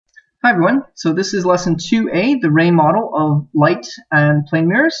Hi everyone, so this is lesson 2A, the ray model of light and plane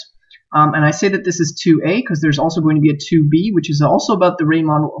mirrors. And I say that this is 2A because there's also going to be a 2B, which is also about the ray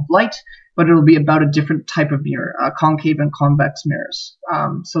model of light, but it'll be about a different type of mirror, concave and convex mirrors.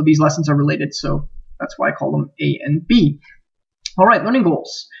 So these lessons are related, so that's why I call them A and B. All right, learning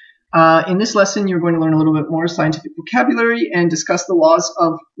goals. In this lesson, you're going to learn a little bit more scientific vocabulary and discuss the laws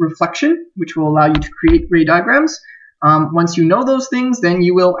of reflection, which will allow you to create ray diagrams. Once you know those things, then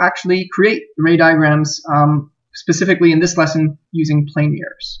you will actually create the ray diagrams, specifically in this lesson using plane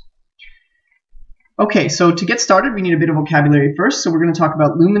mirrors. Okay, so to get started, we need a bit of vocabulary first. So we're going to talk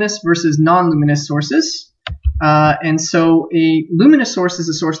about luminous versus non-luminous sources. And so a luminous source is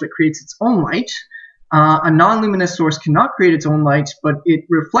a source that creates its own light. A non-luminous source cannot create its own light, but it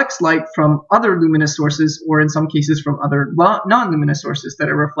reflects light from other luminous sources, or in some cases from other non-luminous sources that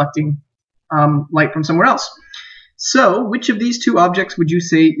are reflecting light from somewhere else. So, which of these two objects would you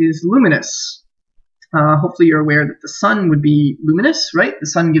say is luminous? Hopefully you're aware that the sun would be luminous, right? The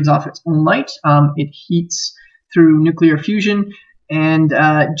sun gives off its own light. It heats through nuclear fusion and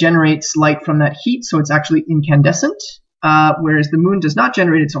generates light from that heat, so it's actually incandescent, whereas the moon does not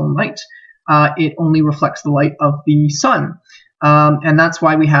generate its own light. It only reflects the light of the sun. And that's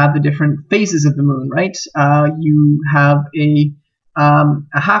why we have the different phases of the moon, right? You have a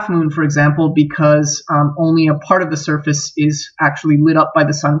half moon, for example, because only a part of the surface is actually lit up by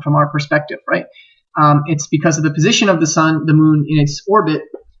the sun from our perspective, right? It's because of the position of the moon in its orbit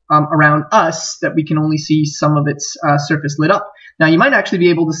around us that we can only see some of its surface lit up. Now, you might actually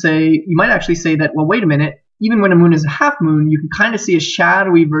say that, well, wait a minute, even when a moon is a half moon, you can kind of see a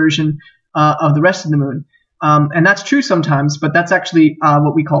shadowy version of the rest of the moon. And that's true sometimes, but that's actually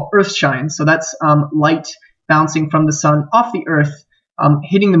what we call earth shine. So that's light bouncing from the sun off the earth,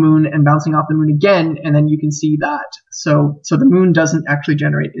 hitting the moon and bouncing off the moon again, and then you can see that. So the moon doesn't actually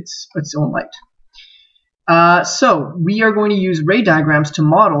generate its own light. So we are going to use ray diagrams to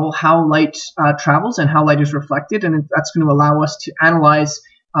model how light travels and how light is reflected, and that's going to allow us to analyze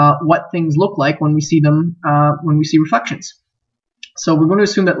what things look like when we see them, when we see reflections. So we're going to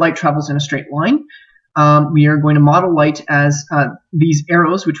assume that light travels in a straight line. We are going to model light as these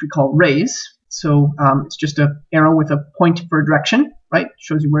arrows, which we call rays. So it's just an arrow with a point for a direction, right?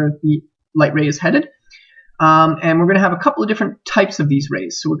 Shows you where the light ray is headed. And we're going to have a couple of different types of these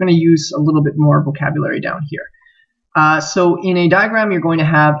rays. So we're going to use a little bit more vocabulary down here. So in a diagram, you're going to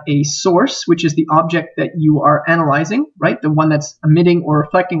have a source, which is the object that you are analyzing, right? The one that's emitting or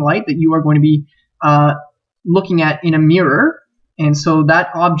reflecting light that you are going to be looking at in a mirror. And so that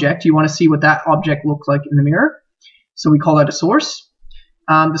object, you want to see what that object looks like in the mirror. So we call that a source.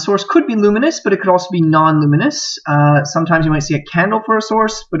 The source could be luminous, but it could also be non-luminous. Sometimes you might see a candle for a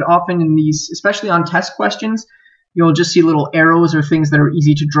source, but often in these, especially on test questions, you'll just see little arrows or things that are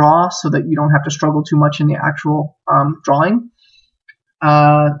easy to draw so that you don't have to struggle too much in the actual drawing.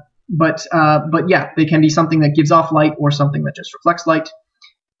 But yeah, they can be something that gives off light or something that just reflects light.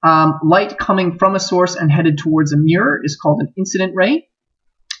 Light coming from a source and headed towards a mirror is called an incident ray.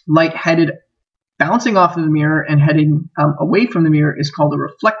 Light headed bouncing off of the mirror and heading away from the mirror is called a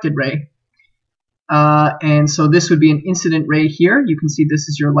reflected ray. And so this would be an incident ray here. You can see this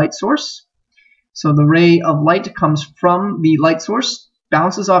is your light source. So the ray of light comes from the light source,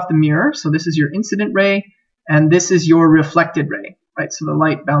 bounces off the mirror. So this is your incident ray, and this is your reflected ray, right? So the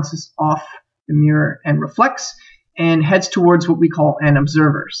light bounces off the mirror and reflects and heads towards what we call an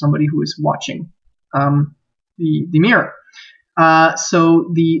observer, somebody who is watching the mirror.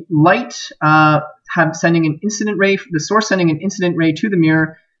 So the light sending an incident ray, the source sending an incident ray to the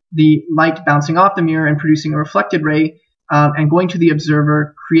mirror, the light bouncing off the mirror and producing a reflected ray, and going to the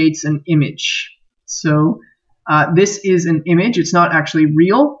observer creates an image. So this is an image. It's not actually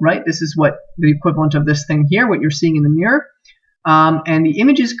real, right? This is what the equivalent of this thing here, what you're seeing in the mirror. And the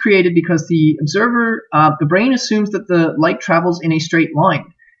image is created because the observer, the brain assumes that the light travels in a straight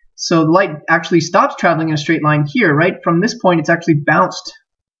line. So the light actually stops traveling in a straight line here, right? From this point, it's actually bounced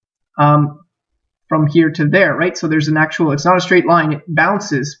from here to there, right? So there's an actual, it's not a straight line, it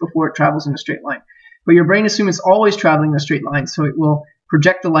bounces before it travels in a straight line. But your brain assumes it's always traveling in a straight line, so it will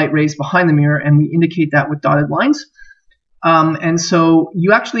project the light rays behind the mirror, and we indicate that with dotted lines. And so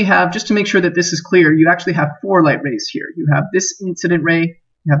you actually have, just to make sure that this is clear, you actually have 4 light rays here. You have this incident ray,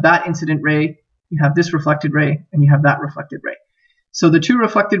 you have that incident ray, you have this reflected ray, and you have that reflected ray. So the 2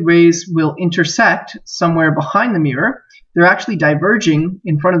 reflected rays will intersect somewhere behind the mirror. They're actually diverging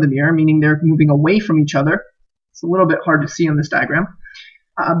in front of the mirror, meaning they're moving away from each other. It's a little bit hard to see on this diagram.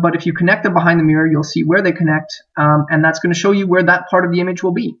 But if you connect them behind the mirror, you'll see where they connect, and that's going to show you where that part of the image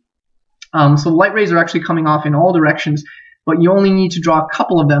will be. So the light rays are actually coming off in all directions. but you only need to draw a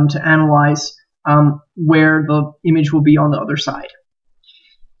couple of them to analyze where the image will be on the other side.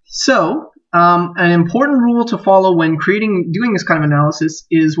 So an important rule to follow when doing this kind of analysis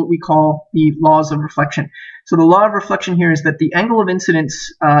is what we call the laws of reflection. So the law of reflection here is that the angle of incidence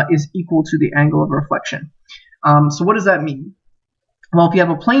is equal to the angle of reflection. So what does that mean? Well, if you have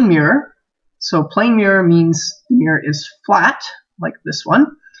a plane mirror, so plane mirror means the mirror is flat, like this one.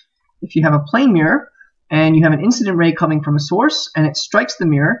 If you have a plane mirror and you have an incident ray coming from a source and it strikes the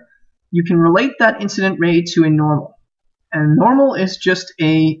mirror, you can relate that incident ray to a normal. And normal is just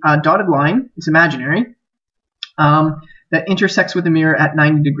a dotted line, it's imaginary, that intersects with the mirror at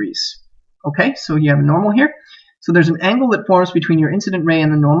 90 degrees. Okay, so you have a normal here. So there's an angle that forms between your incident ray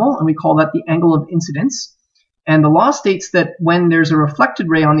and the normal, and we call that the angle of incidence. And the law states that when there's a reflected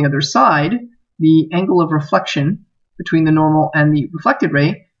ray on the other side, the angle of reflection between the normal and the reflected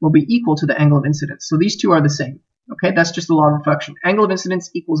ray will be equal to the angle of incidence. So these two are the same. Okay, that's just the law of reflection. Angle of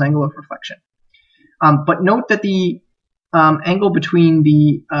incidence equals angle of reflection. But note that the angle between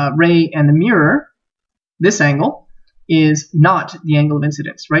the ray and the mirror, this angle, is not the angle of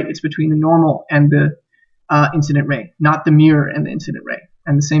incidence, right? It's between the normal and the incident ray, not the mirror and the incident ray.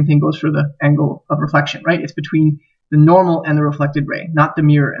 And the same thing goes for the angle of reflection, right? It's between the normal and the reflected ray, not the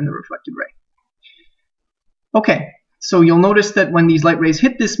mirror and the reflected ray. Okay, so you'll notice that when these light rays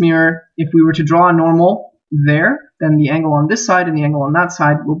hit this mirror, if we were to draw a normal there, then the angle on this side and the angle on that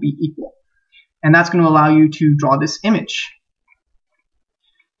side will be equal. And that's going to allow you to draw this image.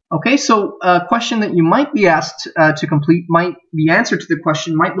 Okay, so a question that you might be asked to complete, the answer to the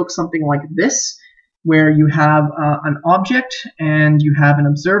question might look something like this, where you have an object and you have an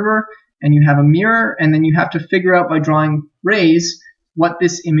observer and you have a mirror, and then you have to figure out by drawing rays what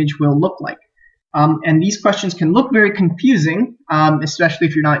this image will look like. And these questions can look very confusing, especially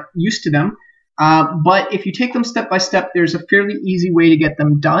if you're not used to them. But if you take them step by step, there's a fairly easy way to get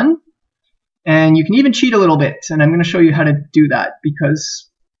them done. And you can even cheat a little bit, and I'm going to show you how to do that, because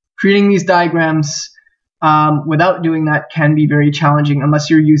creating these diagrams without doing that can be very challenging unless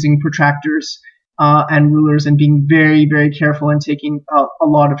you're using protractors and rulers and being very, very careful and taking a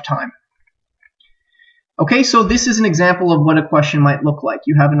lot of time. Okay, so this is an example of what a question might look like.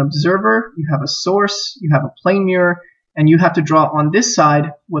 You have an observer, you have a source, you have a plane mirror, and you have to draw on this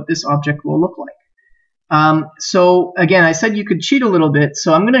side what this object will look like. So again, I said you could cheat a little bit,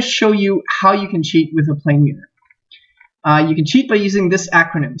 so I'm going to show you how you can cheat with a plane mirror. You can cheat by using this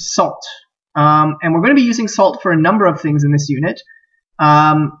acronym, SALT. And we're going to be using SALT for a number of things in this unit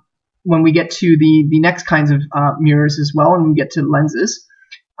when we get to the next kinds of mirrors as well, and we get to lenses.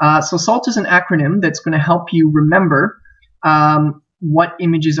 So SALT is an acronym that's going to help you remember what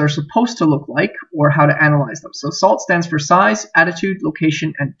images are supposed to look like or how to analyze them. So SALT stands for size, attitude,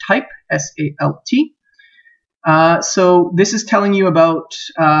 location, and type, S-A-L-T. So this is telling you about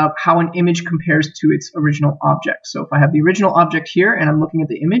how an image compares to its original object. So if I have the original object here and I'm looking at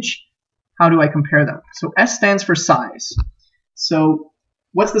the image, how do I compare them? So S stands for size. So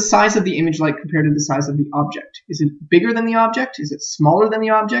what's the size of the image like compared to the size of the object? Is it bigger than the object? Is it smaller than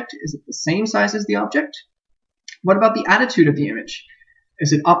the object? Is it the same size as the object? What about the attitude of the image?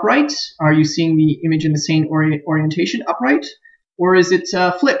 Is it upright? Are you seeing the image in the same orientation, upright? Or is it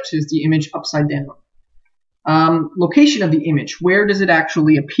flipped? Is the image upside down? Location of the image, where does it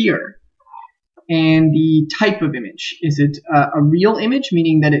actually appear? And the type of image, is it a real image,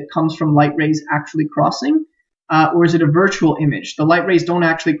 meaning that it comes from light rays actually crossing, or is it a virtual image? The light rays don't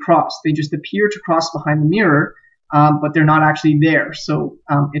actually cross, they just appear to cross behind the mirror, but they're not actually there, so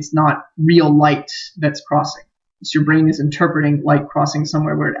it's not real light that's crossing. It's your brain is interpreting light crossing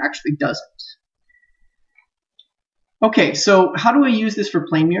somewhere where it actually doesn't. Okay, so how do I use this for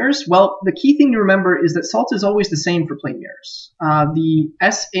plane mirrors? Well, the key thing to remember is that SALT is always the same for plane mirrors. The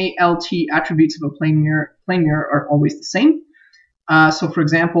SALT attributes of a plane mirror are always the same. So for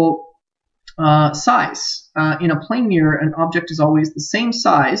example, size. In a plane mirror, an object is always the same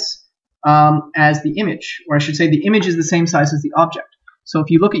size as the image, or I should say the image is the same size as the object. So if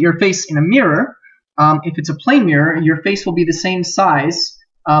you look at your face in a mirror, if it's a plane mirror, your face will be the same size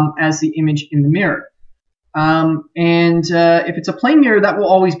as the image in the mirror. If it's a plane mirror, that will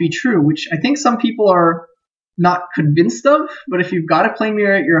always be true, which I think some people are not convinced of, but if you've got a plane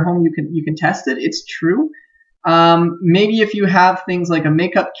mirror at your home, you can test it. It's true. Maybe if you have things like a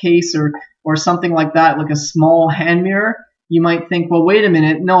makeup case or something like that, like a small hand mirror, you might think, well, wait a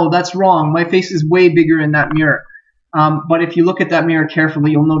minute, no, that's wrong. My face is way bigger in that mirror. But if you look at that mirror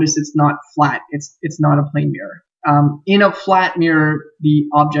carefully, you'll notice it's not flat. It's not a plane mirror. In a flat mirror, the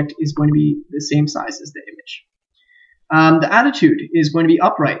object is going to be the same size as the image. The attitude is going to be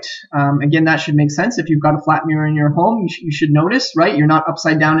upright. Again, that should make sense. If you've got a flat mirror in your home, you should notice, right? You're not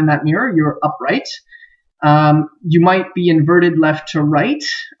upside down in that mirror, you're upright. You might be inverted left to right,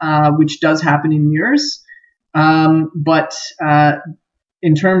 which does happen in mirrors. But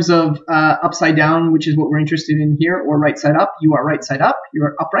in terms of upside down, which is what we're interested in here, or right side up, you are right side up, you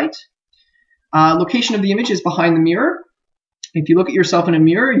are upright. Location of the image is behind the mirror. If you look at yourself in a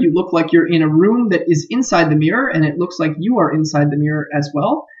mirror, you look like you're in a room that is inside the mirror, and it looks like you are inside the mirror as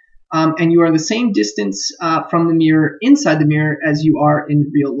well. And you are the same distance from the mirror inside the mirror as you are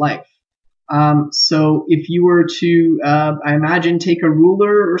in real life. So if you were to, I imagine, take a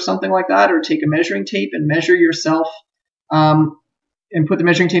ruler or something like that, or take a measuring tape and measure yourself, and put the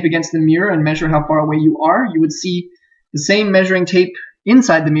measuring tape against the mirror and measure how far away you are, you would see the same measuring tape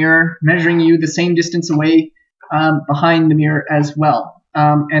inside the mirror measuring you the same distance away behind the mirror as well.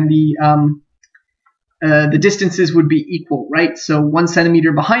 And the distances would be equal, right? So 1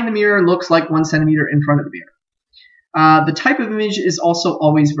 centimeter behind the mirror looks like 1 centimeter in front of the mirror. The type of image is also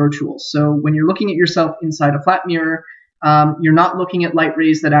always virtual. So when you're looking at yourself inside a flat mirror, you're not looking at light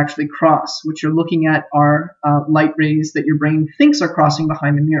rays that actually cross. What you're looking at are light rays that your brain thinks are crossing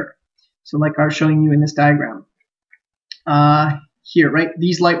behind the mirror. So like I was showing you in this diagram. Here, right?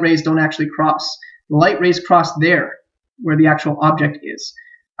 These light rays don't actually cross. The light rays cross there, where the actual object is.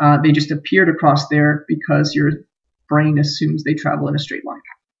 They just appear to cross there because your brain assumes they travel in a straight line.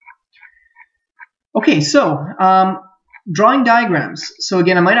 Okay, so drawing diagrams. So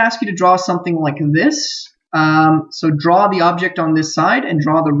again, I might ask you to draw something like this. So draw the object on this side and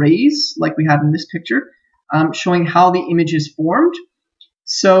draw the rays like we have in this picture, showing how the image is formed.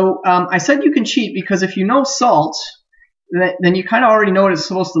 So I said you can cheat because if you know salt, then you kind of already know what it's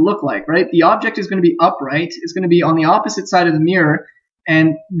supposed to look like, right? The object is going to be upright. It's going to be on the opposite side of the mirror,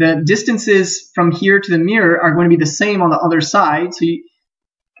 and the distances from here to the mirror are going to be the same on the other side. So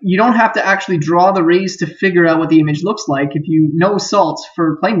you don't have to actually draw the rays to figure out what the image looks like. If you know salt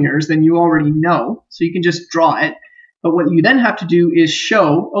for plane mirrors, then you already know. So you can just draw it. But what you then have to do is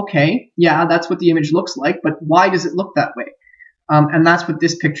show, okay, yeah, that's what the image looks like, but why does it look that way? And that's what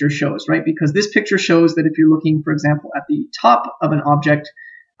this picture shows, right? Because this picture shows that if you're looking, for example, at the top of an object,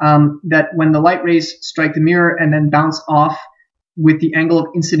 that when the light rays strike the mirror and then bounce off with the angle of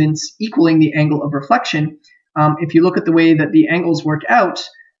incidence equaling the angle of reflection, if you look at the way that the angles work out,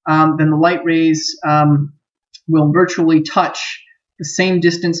 then the light rays will virtually touch the same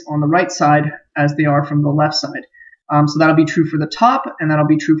distance on the right side as they are from the left side. So that'll be true for the top, and that'll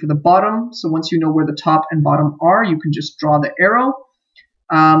be true for the bottom. So once you know where the top and bottom are, you can just draw the arrow.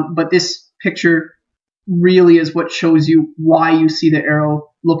 But this picture really is what shows you why you see the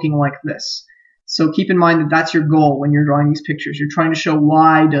arrow looking like this. So keep in mind that that's your goal when you're drawing these pictures. You're trying to show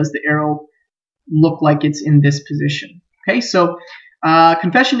why does the arrow look like it's in this position. Okay, so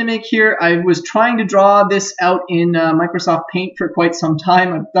confession to make here, I was trying to draw this out in Microsoft Paint for quite some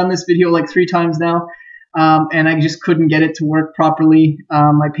time. I've done this video like 3 times now. And I just couldn't get it to work properly.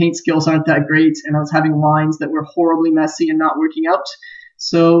 My paint skills aren't that great, and I was having lines that were horribly messy and not working out.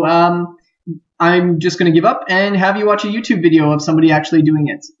 So I'm just going to give up and have you watch a YouTube video of somebody actually doing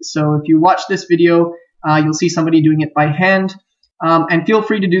it. So if you watch this video, you'll see somebody doing it by hand. And feel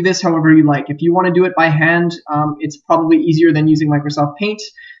free to do this however you like. If you want to do it by hand, it's probably easier than using Microsoft Paint.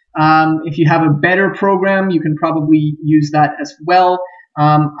 If you have a better program, you can probably use that as well.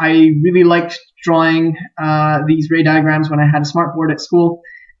 I really liked drawing these ray diagrams when I had a smartboard at school.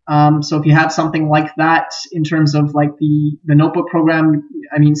 So if you have something like that in terms of like the notebook program,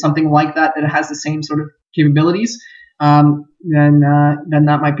 I mean something like that that has the same sort of capabilities, then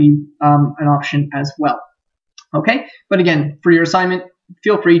that might be an option as well. Okay, but again, for your assignment,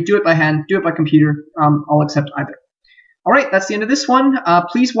 feel free, do it by hand, do it by computer. I'll accept either. All right, that's the end of this one.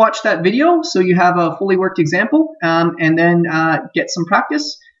 Please watch that video so you have a fully worked example, and then get some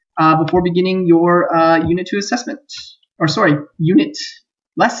practice before beginning your Unit 2 assessment. Or sorry, Unit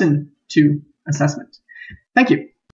Lesson 2 assessment. Thank you.